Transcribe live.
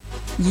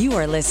You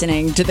are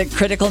listening to the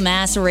Critical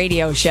Mass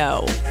Radio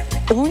Show,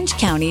 Orange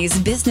County's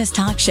business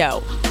talk show,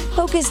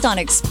 focused on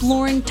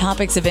exploring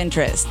topics of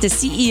interest to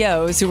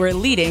CEOs who are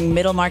leading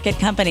middle market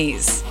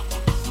companies.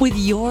 With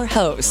your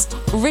host,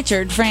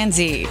 Richard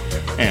Franzi.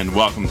 And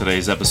welcome to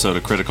today's episode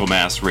of Critical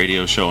Mass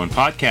Radio Show and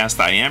Podcast.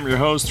 I am your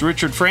host,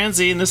 Richard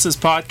Franzi, and this is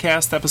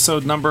podcast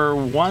episode number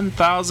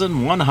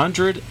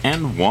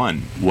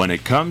 1101. When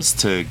it comes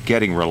to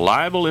getting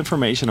reliable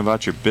information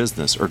about your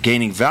business or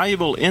gaining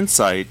valuable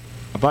insight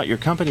about your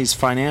company's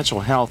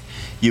financial health,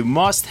 you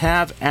must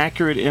have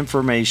accurate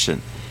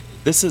information.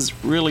 This is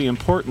really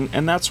important,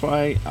 and that's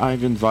why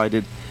I've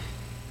invited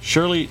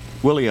Shirley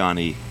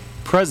Williani,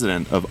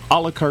 President of A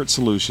La Carte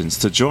Solutions,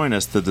 to join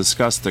us to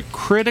discuss the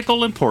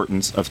critical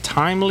importance of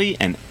timely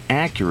and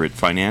accurate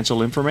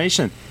financial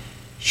information.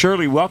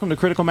 Shirley, welcome to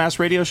Critical Mass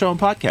Radio Show and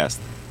Podcast.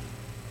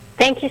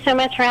 Thank you so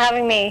much for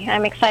having me.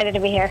 I'm excited to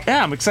be here.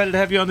 Yeah, I'm excited to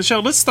have you on the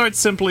show. Let's start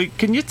simply.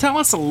 Can you tell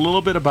us a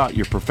little bit about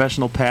your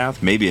professional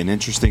path, maybe an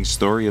interesting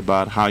story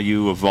about how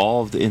you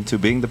evolved into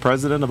being the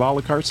President of A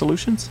La Carte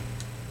Solutions?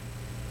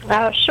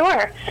 Oh,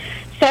 sure.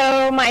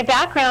 So my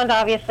background,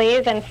 obviously,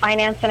 is in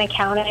finance and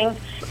accounting.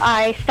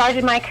 I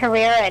started my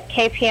career at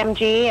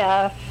KPMG,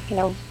 a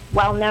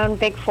well-known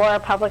Big Four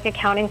public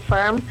accounting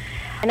firm.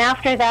 And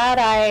after that,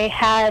 I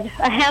had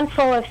a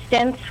handful of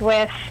stints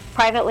with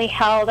privately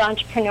held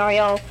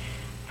entrepreneurial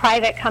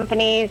private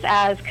companies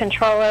as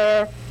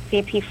controller,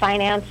 VP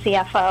finance,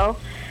 CFO.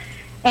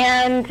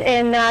 And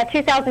in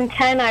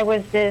 2010, I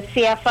was the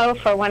CFO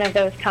for one of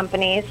those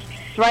companies.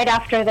 Right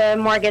after the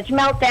mortgage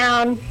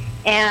meltdown,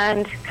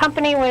 and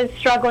company was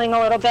struggling a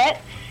little bit.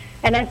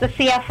 And as the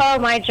CFO,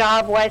 my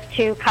job was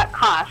to cut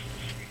costs.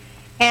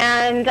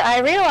 And I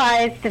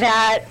realized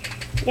that,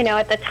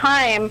 at the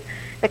time,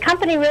 the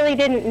company really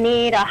didn't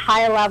need a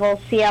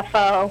high-level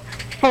CFO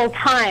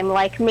full-time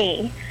like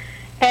me.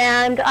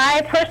 And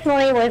I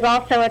personally was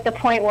also at the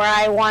point where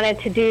I wanted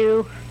to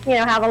do,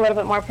 have a little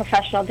bit more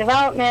professional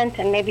development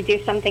and maybe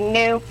do something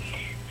new.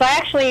 So I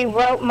actually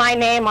wrote my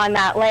name on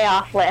that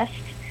layoff list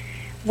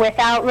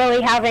without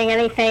really having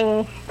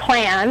anything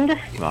planned.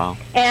 Wow.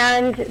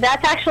 And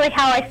that's actually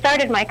how I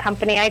started my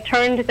company. I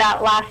turned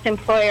that last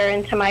employer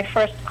into my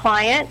first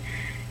client,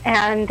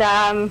 and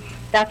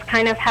that's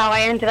kind of how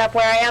I ended up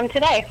where I am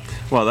today.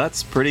 Well,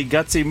 that's a pretty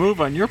gutsy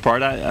move on your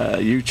part.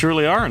 You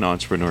truly are an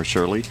entrepreneur,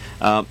 Shirley.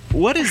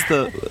 What is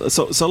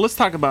so let's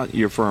talk about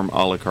your firm,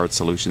 A La Carte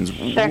Solutions.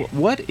 Sure.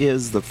 What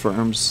is the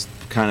firm's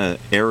kind of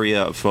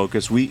area of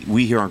focus? We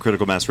here on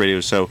Critical Mass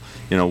Radio, so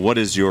what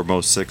is your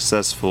most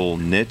successful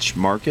niche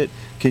market?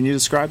 Can you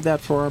describe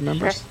that for our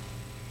members?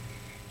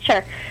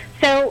 Sure.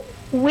 So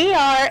we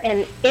are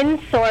an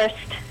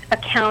insourced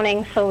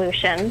accounting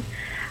solution,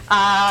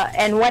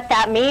 and what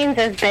that means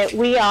is that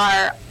we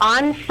are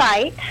on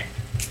site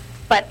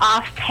but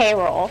off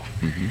payroll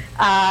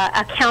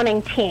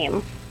accounting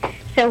team.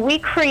 So we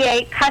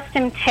create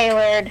custom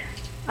tailored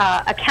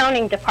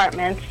accounting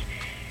departments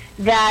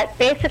that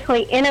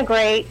basically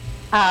integrate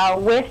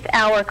with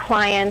our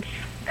clients'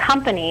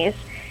 companies,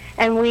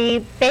 and we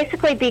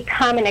basically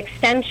become an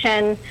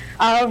extension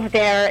of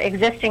their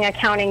existing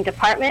accounting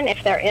department,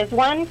 if there is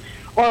one,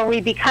 or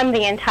we become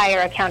the entire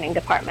accounting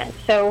department.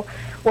 So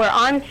we're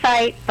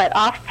on-site but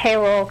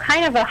off-payroll,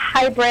 kind of a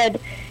hybrid,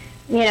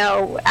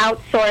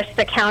 outsourced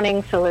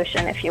accounting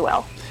solution, if you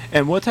will.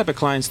 And what type of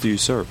clients do you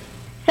serve?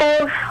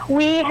 So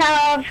we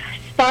have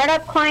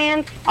startup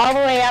clients all the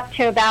way up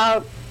to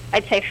about,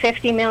 I'd say,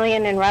 $50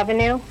 million in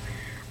revenue.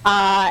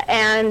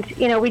 And,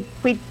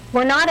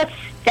 we're not a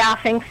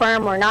staffing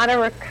firm. We're not a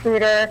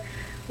recruiter.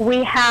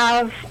 We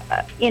have,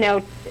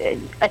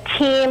 a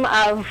team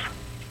of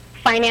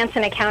finance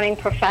and accounting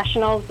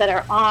professionals that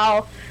are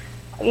all,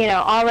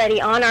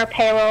 already on our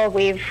payroll.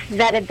 We've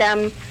vetted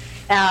them,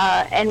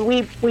 and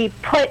we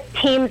put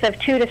teams of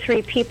 2 to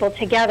 3 people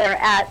together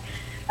at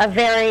a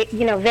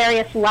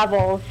various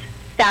levels,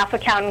 staff,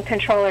 accountant,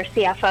 controller,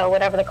 CFO,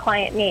 whatever the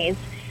client needs.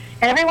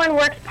 And everyone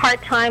works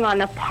part-time on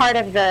the part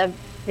of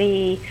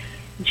the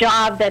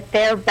job that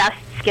they're best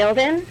skilled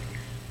in,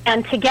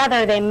 and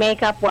together they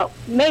make up what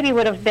maybe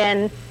would have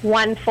been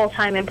one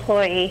full-time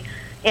employee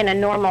in a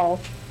normal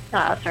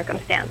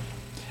circumstance.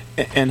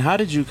 And how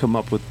did you come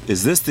up with,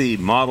 is this the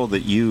model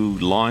that you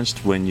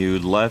launched when you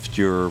left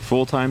your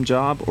full-time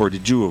job, or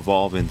did you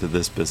evolve into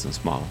this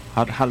business model?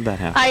 How did that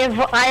happen?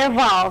 I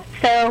evolved.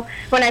 So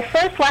when I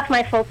first left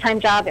my full-time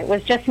job, it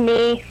was just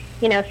me,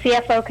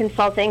 CFO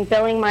consulting,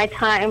 billing my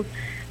time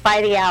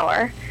by the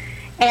hour.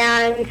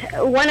 And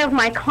one of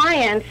my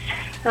clients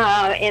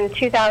in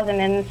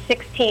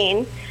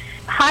 2016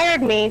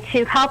 hired me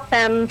to help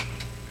them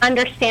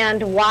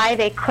understand why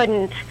they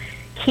couldn't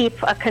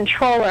keep a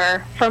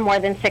controller for more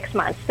than 6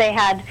 months. They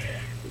had,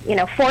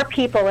 4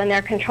 people in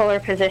their controller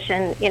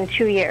position in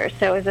 2 years.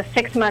 So it was a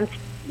 6-month,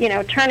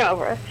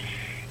 turnover.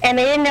 And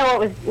they didn't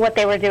know what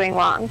they were doing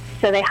wrong.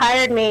 So they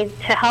hired me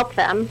to help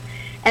them.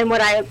 And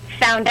what I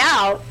found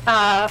out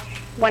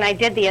when I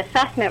did the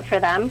assessment for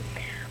them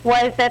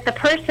was that the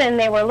person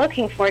they were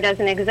looking for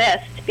doesn't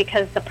exist,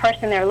 because the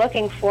person they're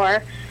looking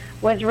for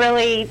was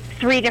really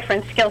 3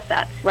 different skill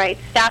sets, right?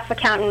 Staff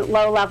accountant,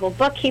 low-level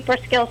bookkeeper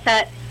skill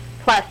set,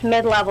 plus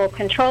mid-level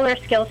controller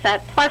skill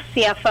set, plus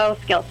CFO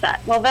skill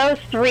set. Well, those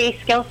 3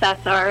 skill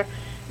sets are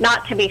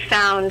not to be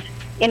found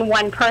in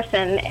one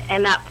person,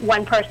 and that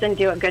one person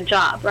do a good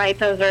job, right?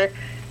 Those are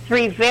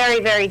 3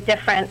 very, very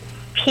different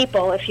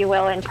people, if you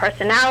will, in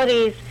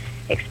personalities,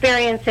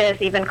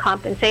 experiences, even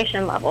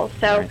compensation levels.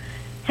 So right.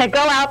 To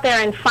go out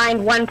there and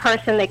find one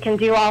person that can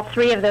do all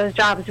 3 of those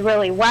jobs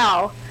really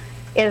well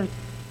is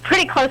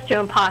pretty close to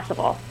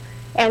impossible.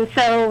 And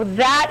so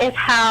that is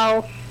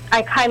how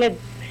I kind of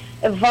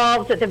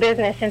evolved the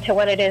business into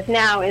what it is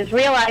now, is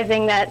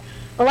realizing that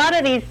a lot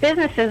of these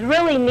businesses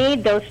really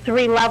need those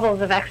 3 levels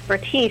of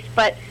expertise,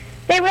 but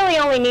they really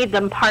only need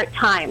them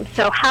part-time.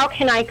 So how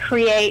can I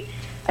create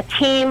a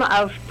team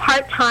of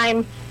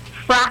part-time,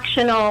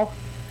 fractional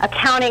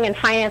accounting and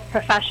finance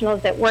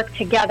professionals that work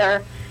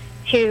together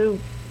to,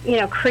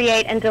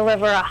 create and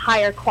deliver a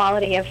higher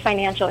quality of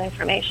financial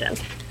information?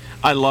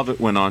 I love it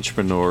when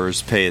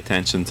entrepreneurs pay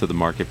attention to the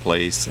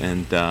marketplace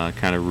and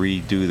kind of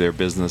redo their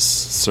business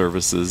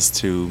services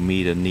to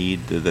meet a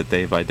need that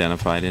they've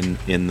identified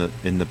in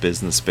the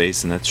business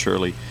space, and that's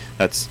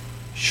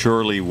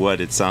surely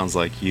what it sounds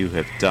like you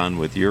have done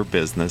with your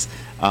business,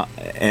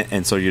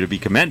 and so you're to be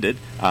commended.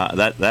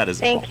 That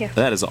is Thank you.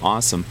 That is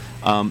awesome.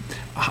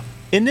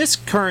 In this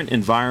current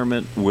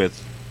environment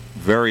with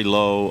very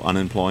low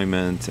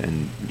unemployment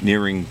and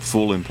nearing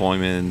full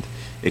employment,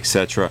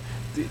 etc.,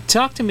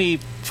 talk to me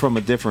from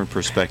a different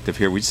perspective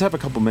here. We just have a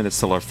couple minutes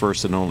till our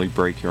first and only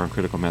break here on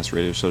Critical Mass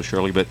Radio Show,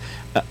 Shirley. But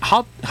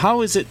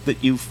how is it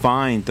that you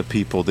find the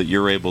people that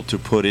you're able to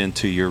put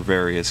into your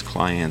various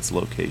clients'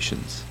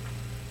 locations?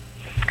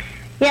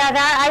 Yeah,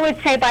 that I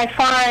would say by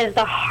far is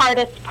the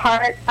hardest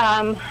part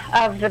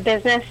of the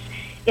business,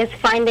 is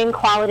finding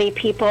quality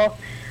people.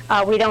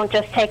 We don't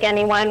just take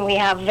anyone. We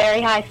have very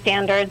high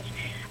standards.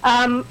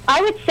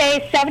 I would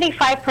say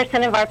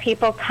 75% of our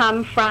people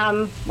come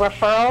from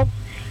referrals,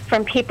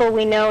 from people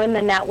we know in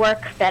the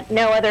network that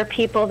know other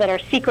people that are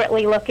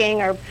secretly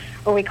looking, or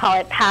we call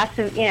it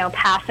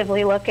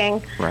passively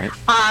looking. Right.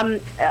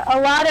 A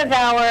lot of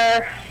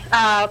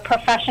our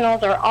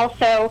professionals are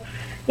also,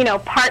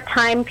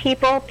 part-time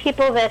people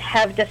that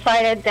have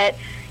decided that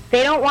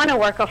they don't want to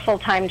work a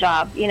full-time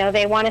job.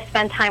 They want to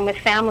spend time with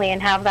family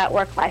and have that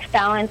work-life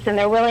balance, and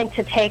they're willing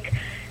to take,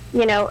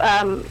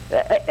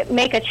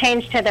 make a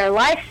change to their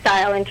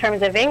lifestyle in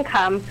terms of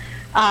income,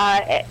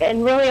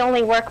 and really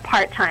only work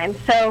part-time.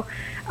 So,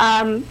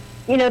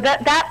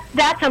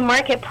 that's a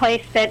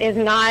marketplace that is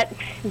not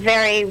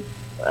very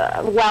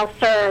well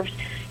served.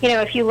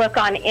 If you look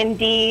on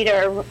Indeed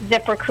or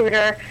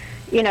ZipRecruiter,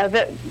 you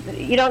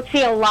don't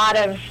see a lot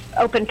of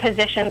open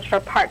positions for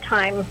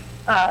part-time,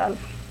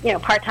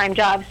 part-time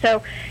jobs.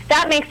 So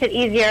that makes it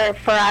easier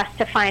for us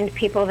to find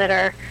people that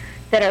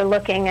are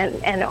looking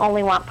and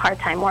only want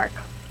part-time work.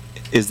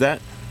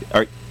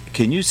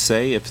 Can you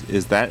say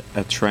is that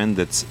a trend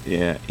that's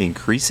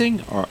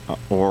increasing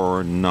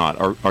or not?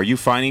 Are you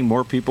finding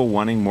more people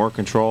wanting more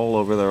control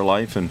over their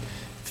life and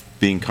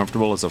being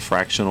comfortable as a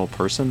fractional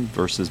person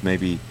versus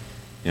maybe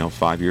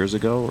 5 years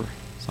ago or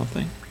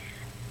something?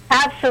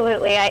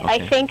 Absolutely.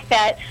 I think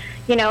that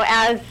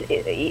as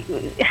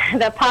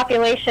the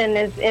population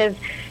is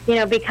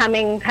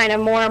becoming kind of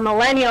more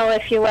millennial,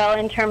 if you will,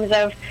 in terms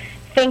of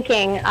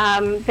thinking,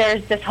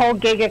 there's this whole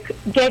gig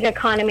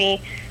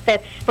economy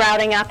that's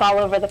sprouting up all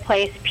over the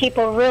place.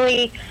 People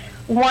really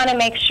want to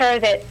make sure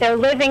that they're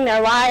living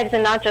their lives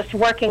and not just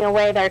working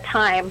away their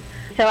time.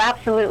 So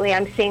absolutely,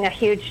 I'm seeing a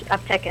huge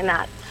uptick in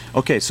that.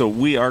 Okay, so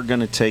we are going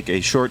to take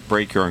a short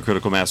break here on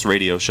Critical Mass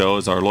Radio Show.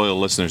 As our loyal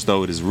listeners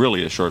know, it is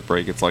really a short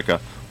break. It's like a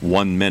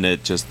 1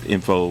 minute just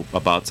info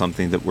about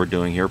something that we're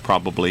doing here,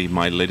 probably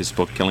my latest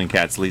book, Killing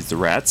Cats Leads to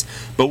Rats.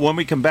 But when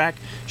we come back,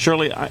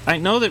 Shirley, I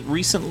know that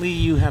recently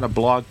you had a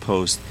blog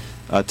post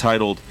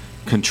titled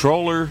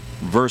Controller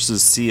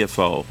versus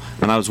CFO.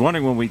 And I was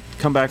wondering when we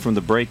come back from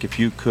the break if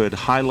you could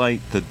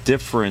highlight the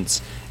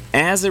difference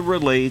as it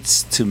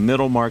relates to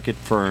middle market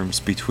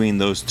firms between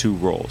those two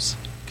roles.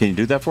 Can you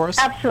do that for us?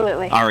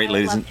 Absolutely. All right,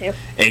 ladies and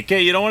AK,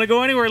 you don't want to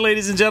go anywhere,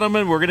 ladies and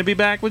gentlemen. We're going to be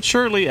back with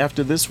Shirley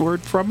after this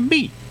word from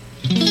me.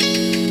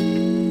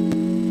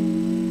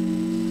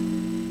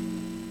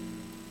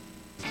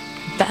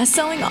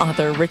 Best-selling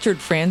author Richard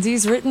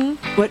Franzi's written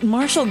what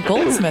Marshall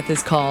Goldsmith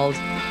has called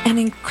an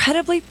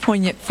incredibly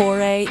poignant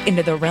foray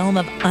into the realm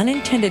of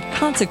unintended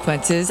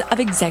consequences of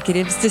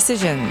executives'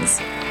 decisions.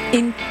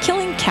 In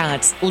Killing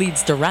Cats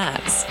Leads to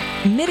Rats,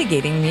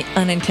 Mitigating the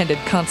Unintended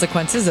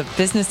Consequences of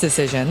Business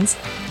Decisions,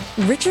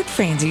 Richard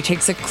Franzi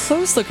takes a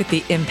close look at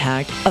the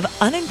impact of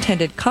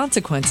unintended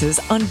consequences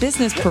on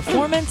business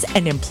performance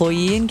and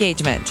employee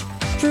engagement.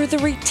 Through the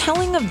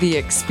retelling of the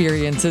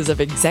experiences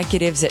of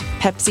executives at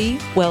Pepsi,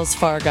 Wells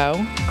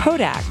Fargo,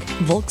 Kodak,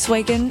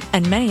 Volkswagen,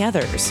 and many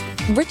others,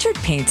 Richard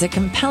paints a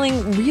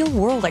compelling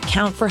real-world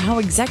account for how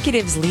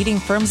executives leading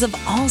firms of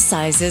all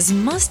sizes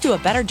must do a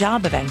better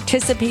job of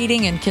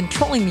anticipating and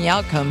controlling the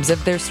outcomes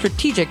of their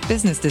strategic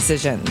business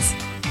decisions.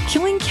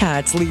 Killing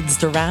Cats Leads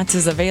to Rats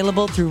is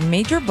available through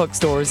major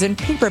bookstores in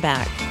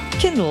paperback,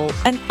 Kindle,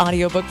 and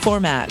audiobook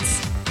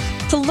formats.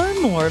 To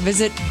learn more,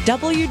 visit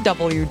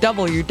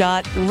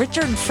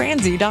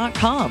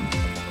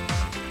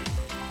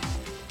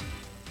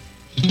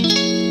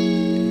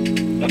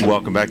www.richardfranzi.com.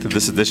 Welcome back to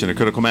this edition of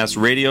Critical Mass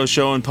Radio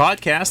Show and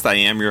Podcast. I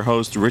am your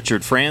host,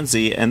 Richard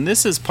Franzi, and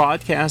this is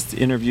podcast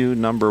interview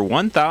number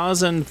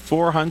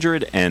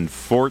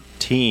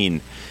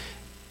 1414.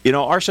 You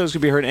know, our shows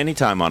can be heard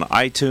anytime on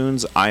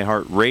iTunes,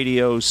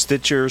 iHeartRadio,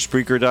 Stitcher,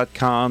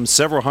 Spreaker.com,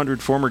 several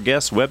hundred former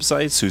guest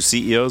websites whose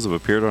CEOs have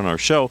appeared on our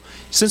show.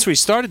 Since we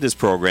started this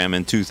program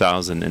in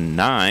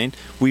 2009,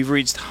 we've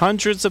reached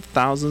hundreds of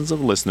thousands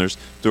of listeners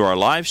through our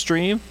live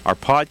stream, our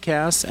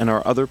podcasts, and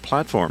our other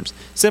platforms.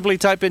 Simply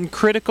type in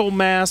Critical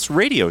Mass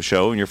Radio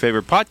Show in your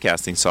favorite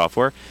podcasting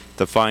software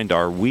to find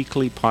our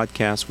weekly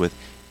podcast with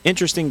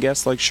interesting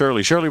guests like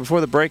Shirley. Shirley, before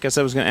the break, I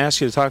said I was going to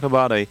ask you to talk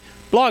about a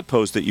blog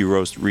post that you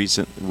wrote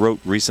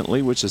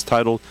recently, which is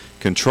titled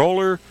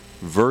Controller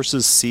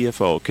versus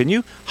CFO. Can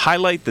you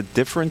highlight the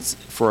difference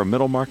for a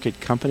middle market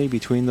company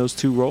between those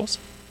two roles?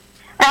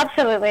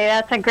 Absolutely.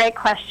 That's a great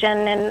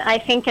question, and I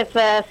think it's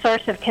a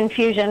source of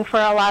confusion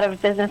for a lot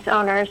of business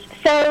owners.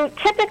 So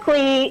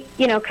typically,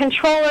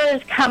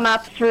 controllers come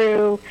up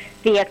through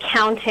the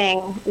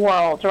accounting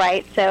world,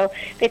 right? So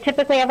they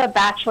typically have a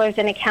bachelor's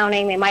in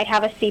accounting. They might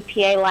have a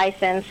CPA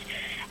license.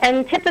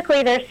 And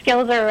typically their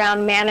skills are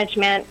around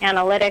management,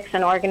 analytics,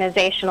 and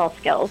organizational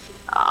skills.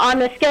 On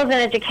the skills and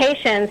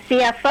education,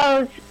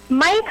 CFOs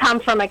might come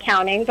from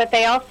accounting, but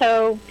they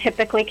also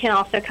typically can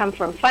also come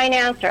from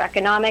finance or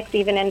economics,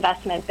 even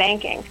investment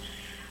banking.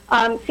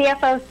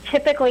 CFOs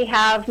typically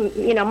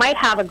might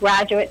have a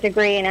graduate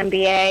degree in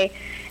MBA,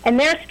 and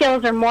their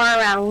skills are more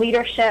around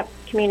leadership,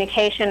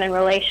 communication, and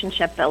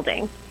relationship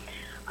building.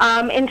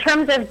 In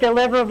terms of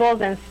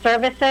deliverables and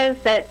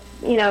services that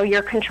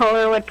your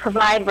controller would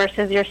provide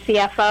versus your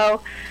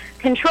CFO,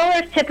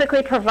 controllers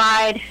typically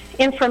provide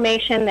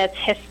information that's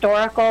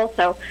historical,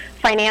 so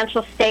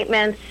financial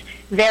statements,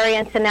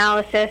 variance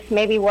analysis,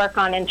 maybe work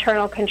on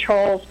internal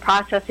controls,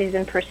 processes,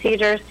 and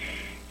procedures.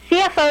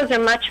 CFOs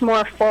are much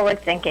more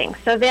forward-thinking,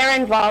 so they're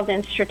involved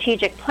in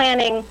strategic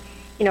planning,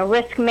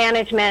 risk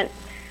management,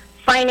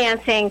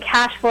 financing,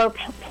 cash flow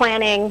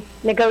planning,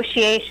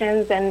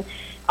 negotiations, and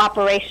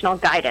operational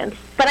guidance.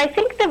 But I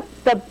think the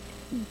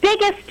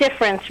biggest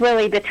difference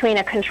really between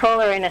a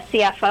controller and a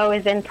CFO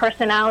is in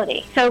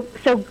personality. So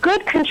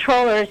good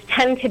controllers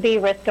tend to be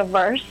risk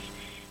averse.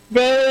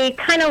 They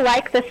kind of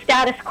like the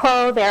status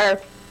quo. They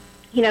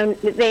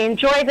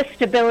enjoy the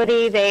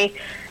stability.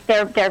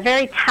 They're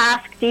very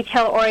task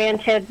detail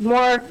oriented,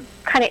 more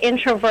kind of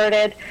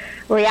introverted,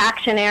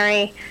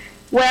 reactionary.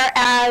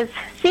 Whereas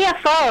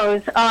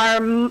CFOs are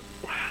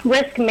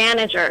risk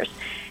managers.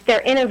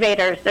 They're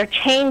innovators. They're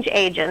change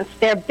agents.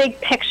 They're big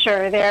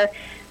picture. They're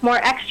more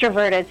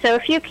extroverted. So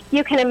if you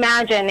can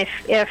imagine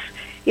if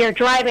you're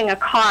driving a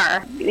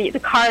car, the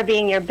car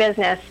being your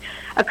business,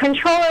 a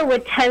controller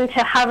would tend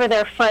to hover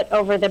their foot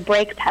over the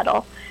brake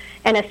pedal,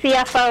 and a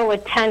CFO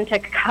would tend to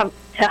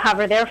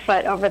hover their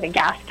foot over the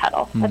gas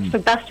pedal. That's the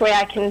best way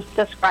I can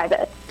describe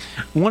it.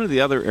 One of the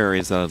other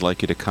areas that I'd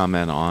like you to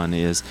comment on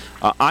is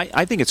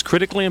I think it's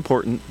critically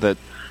important that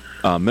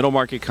middle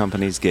market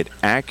companies get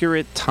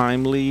accurate,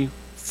 timely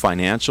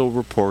financial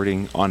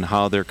reporting on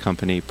how their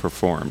company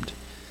performed.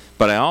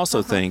 But I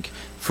also think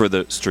for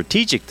the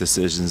strategic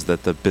decisions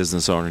that the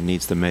business owner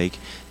needs to make,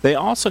 they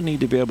also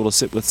need to be able to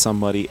sit with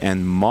somebody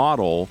and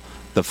model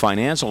the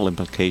financial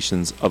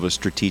implications of a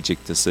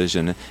strategic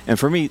decision. And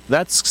for me,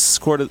 that's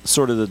sort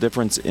of the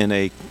difference in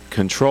a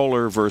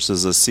controller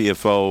versus a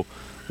CFO,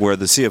 where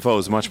the CFO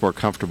is much more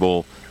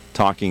comfortable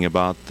talking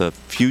about the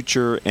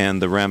future and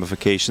the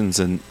ramifications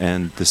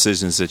and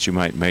decisions that you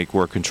might make,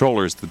 where a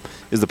controller is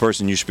the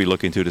person you should be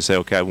looking to say,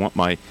 okay, I want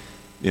my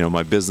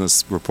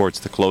business reports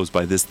to close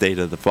by this date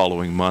of the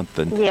following month,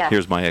 and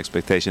here's my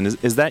expectation.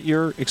 Is that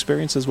your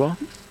experience as well?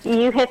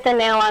 You hit the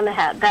nail on the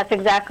head. That's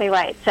exactly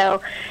right.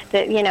 So,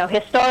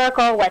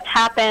 historical, what's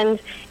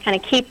happened, kind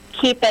of keep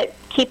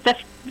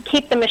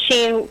the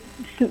machine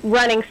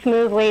running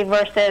smoothly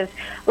versus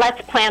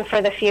let's plan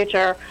for the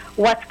future.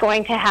 What's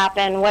going to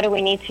happen? What do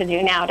we need to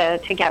do now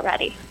to get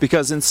ready?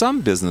 Because in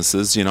some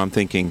businesses, I'm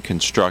thinking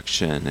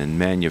construction and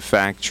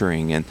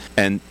manufacturing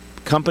and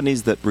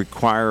companies that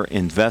require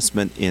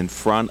investment in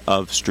front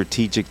of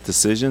strategic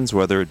decisions,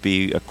 whether it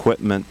be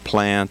equipment,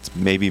 plant,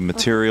 maybe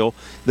material,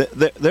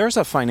 there's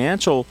a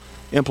financial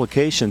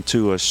implication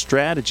to a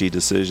strategy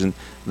decision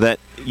that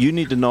you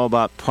need to know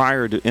about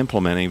prior to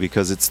implementing,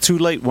 because it's too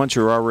late once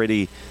you're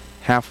already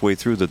halfway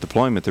through the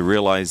deployment to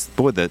realize,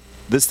 boy, that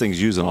this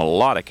thing's using a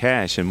lot of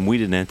cash and we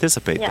didn't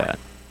anticipate that.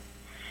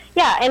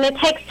 Yeah, and it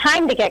takes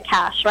time to get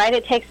cash, right?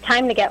 It takes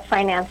time to get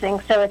financing.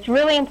 So it's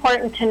really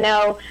important to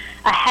know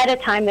ahead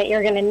of time that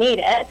you're going to need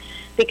it,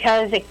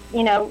 because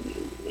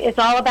it's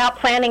all about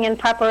planning and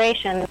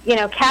preparation.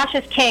 Cash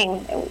is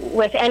king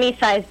with any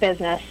size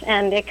business,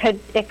 and it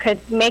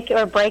could make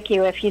or break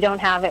you if you don't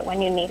have it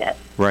when you need it.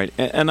 Right.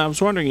 And I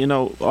was wondering,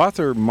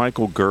 author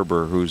Michael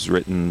Gerber, who's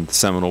written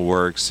seminal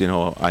works,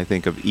 I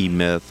think of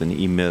E-Myth and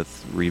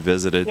E-Myth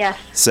Revisited, yes,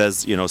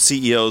 says,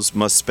 CEOs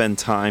must spend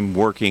time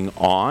working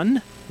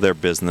on their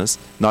business,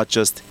 not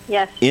just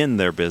yes, in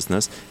their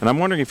business. And I'm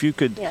wondering if you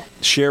could yes,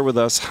 share with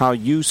us how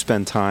you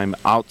spend time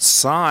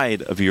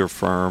outside of your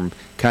firm,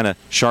 kind of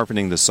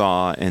sharpening the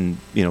saw and,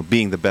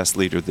 being the best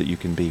leader that you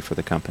can be for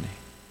the company.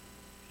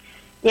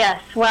 Yes.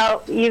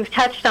 Well, you've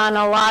touched on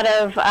a lot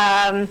of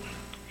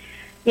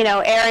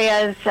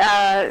areas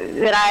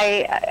that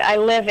I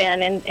live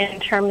in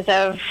terms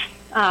of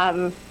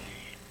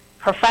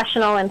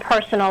professional and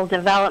personal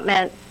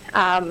development.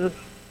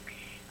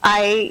 I'm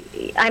a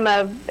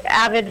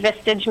avid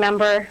Vistage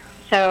member,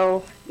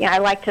 so I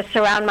like to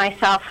surround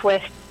myself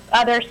with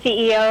other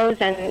CEOs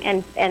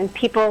and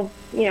people,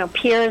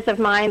 peers of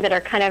mine that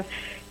are kind of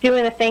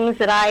doing the things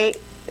that I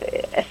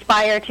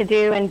aspire to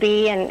do and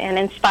be and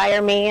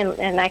inspire me,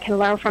 and I can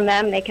learn from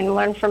them, they can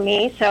learn from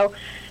me. So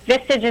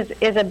Vistage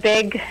is a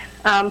big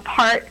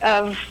part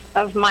of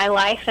my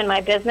life and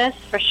my business,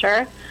 for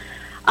sure.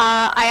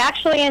 I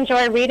actually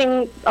enjoy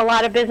reading a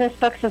lot of business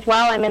books as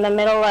well. I'm in the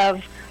middle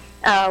of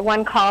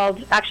one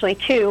called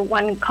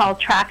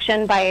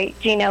Traction by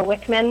Gino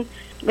Wickman,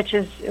 which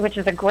is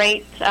a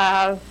great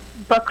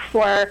book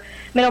for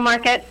middle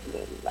market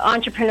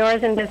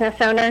entrepreneurs and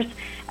business owners.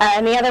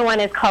 And the other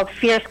one is called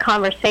Fierce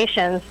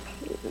Conversations.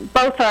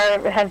 Both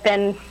have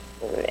been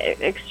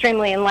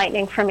extremely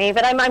enlightening for me.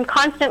 But I'm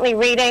constantly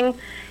reading,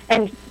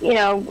 and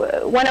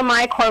one of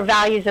my core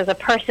values as a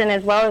person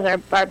as well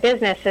as our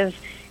business is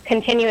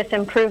continuous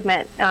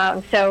improvement.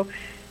 So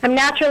I'm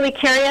naturally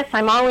curious.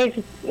 I'm always,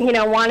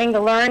 wanting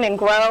to learn and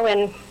grow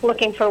and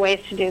looking for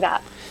ways to do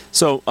that.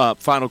 So,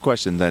 final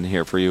question then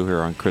here for you here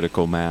on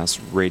Critical Mass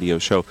Radio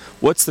Show.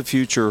 What's the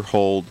future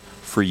hold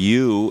for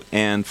you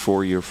and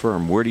for your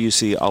firm? Where do you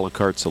see a la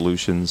carte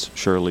solutions,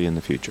 Shirley, in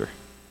the future?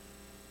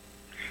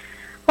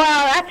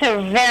 Well, that's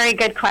a very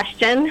good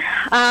question. We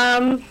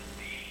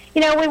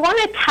want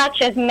to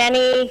touch as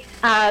many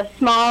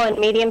small and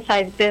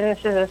medium-sized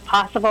businesses as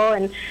possible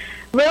and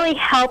really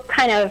help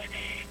kind of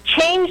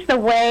change the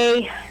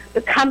way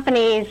the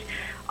companies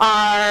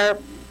are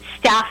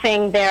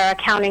staffing their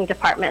accounting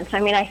departments. I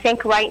mean, I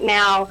think right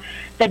now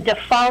the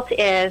default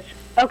is,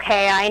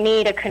 okay, I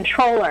need a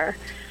controller.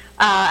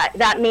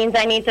 That means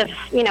I need to,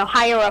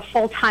 hire a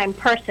full-time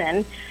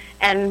person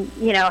and,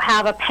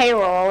 have a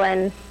payroll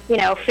and,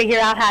 figure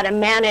out how to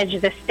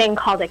manage this thing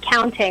called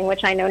accounting,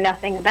 which I know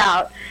nothing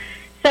about.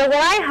 So what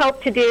I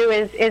hope to do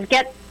is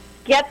get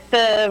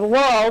the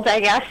world, I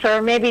guess,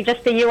 or maybe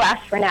just the U.S.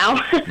 for now,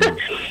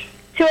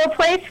 to a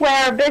place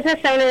where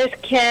business owners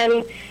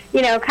can,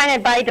 kind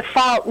of by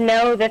default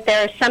know that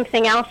there's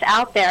something else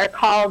out there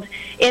called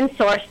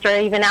insourced or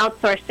even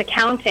outsourced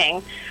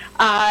accounting,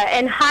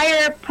 and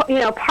hire,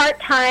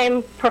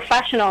 part-time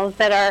professionals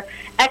that are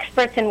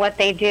experts in what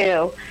they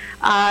do,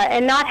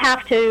 and not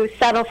have to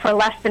settle for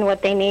less than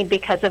what they need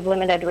because of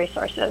limited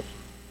resources.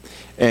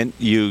 And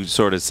you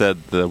sort of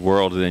said the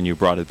world, and then you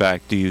brought it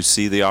back. Do you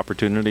see the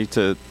opportunity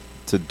to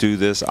do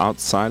this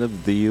outside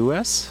of the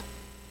U.S.?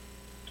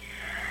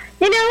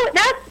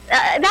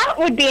 That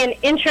would be an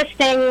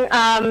interesting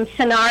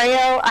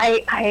scenario.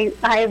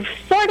 I've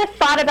sort of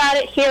thought about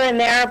it here and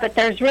there, but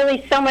there's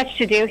really so much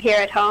to do here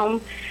at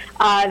home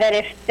that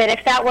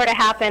if that were to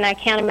happen, I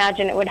can't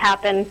imagine it would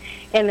happen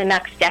in the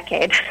next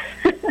decade.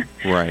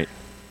 Right.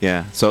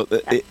 Yeah. So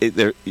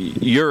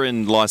you're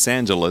in Los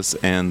Angeles,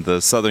 and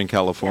the Southern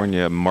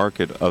California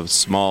market of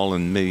small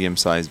and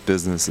medium-sized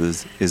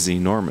businesses is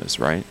enormous,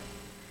 right?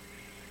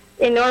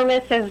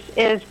 Enormous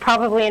is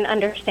probably an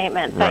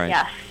understatement, but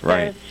yes,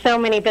 there's so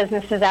many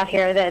businesses out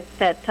here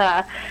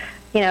that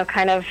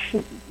kind of,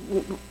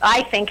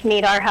 I think,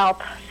 need our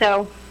help.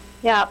 So,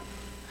 yeah.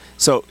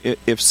 So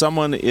if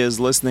someone is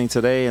listening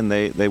today and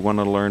they want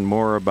to learn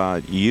more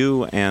about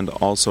you and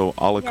also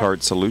a la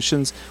carte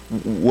solutions,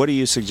 what do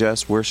you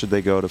suggest? Where should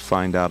they go to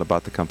find out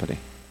about the company?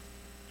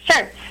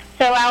 Sure.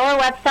 So our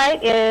website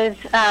is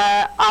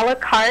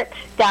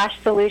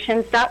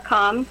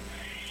alacarte-solutions.com.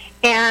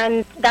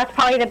 And that's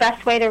probably the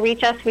best way to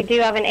reach us. We do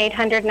have an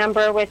 800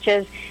 number, which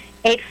is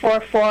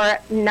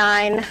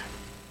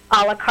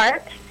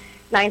 844-9-ALA-CARTE,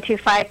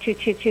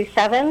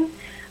 925-2227.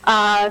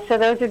 So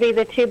those would be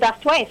the two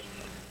best ways.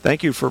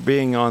 Thank you for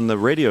being on the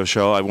radio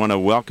show. I want to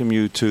welcome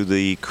you to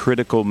the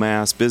Critical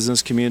Mass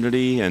business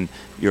community, and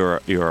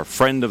you're a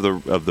friend of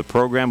the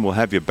program. We'll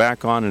have you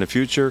back on in the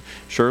future,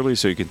 Shirley,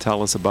 so you can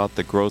tell us about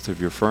the growth of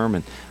your firm.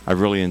 And I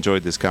really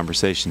enjoyed this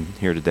conversation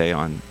here today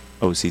on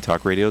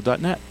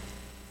octalkradio.net.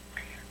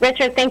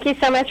 Richard, thank you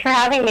so much for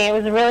having me. It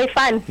was really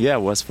fun. Yeah,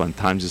 it was fun.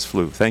 Time just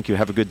flew. Thank you.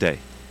 Have a good day.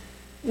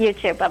 You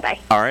too. Bye-bye.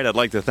 All right. I'd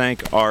like to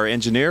thank our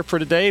engineer for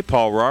today,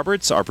 Paul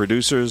Roberts, our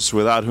producers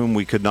without whom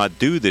we could not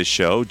do this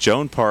show,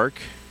 Joan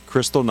Park,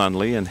 Crystal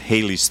Nunley, and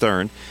Haley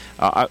Stern.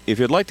 If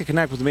you'd like to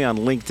connect with me on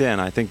LinkedIn,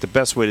 I think the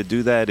best way to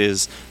do that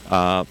is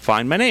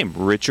find my name,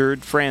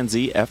 Richard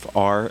Franzi, Franzi.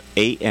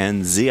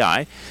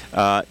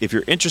 If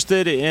you're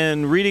interested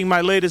in reading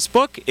my latest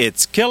book,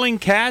 it's Killing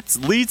Cats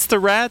Leads to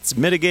Rats,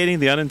 Mitigating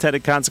the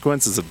Unintended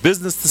Consequences of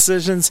Business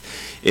Decisions.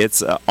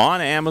 It's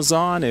on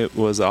Amazon. It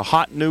was a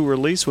hot new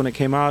release when it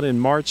came out in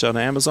March on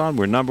Amazon.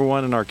 We're number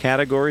one in our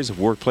categories of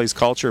workplace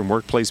culture and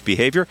workplace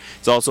behavior.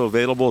 It's also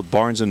available at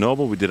Barnes &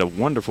 Noble. We did a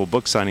wonderful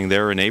book signing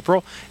there in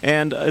April.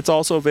 And it's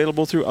also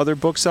available through other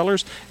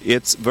booksellers.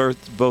 It's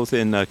both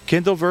in a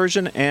Kindle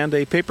version and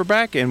a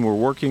paperback, and we're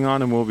working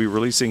on and we'll be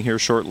releasing here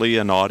shortly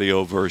an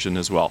audio version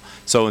as well.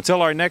 So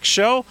until our next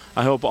show,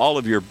 I hope all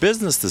of your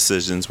business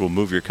decisions will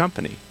move your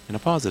company in a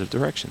positive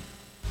direction.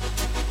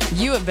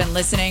 You have been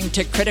listening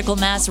to Critical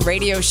Mass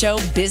Radio Show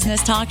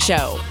Business Talk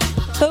Show,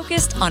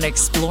 focused on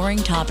exploring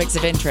topics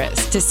of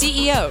interest to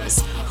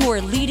CEOs who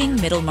are leading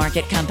middle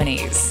market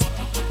companies.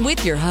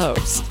 With your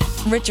host,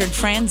 Richard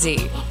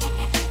Franzi.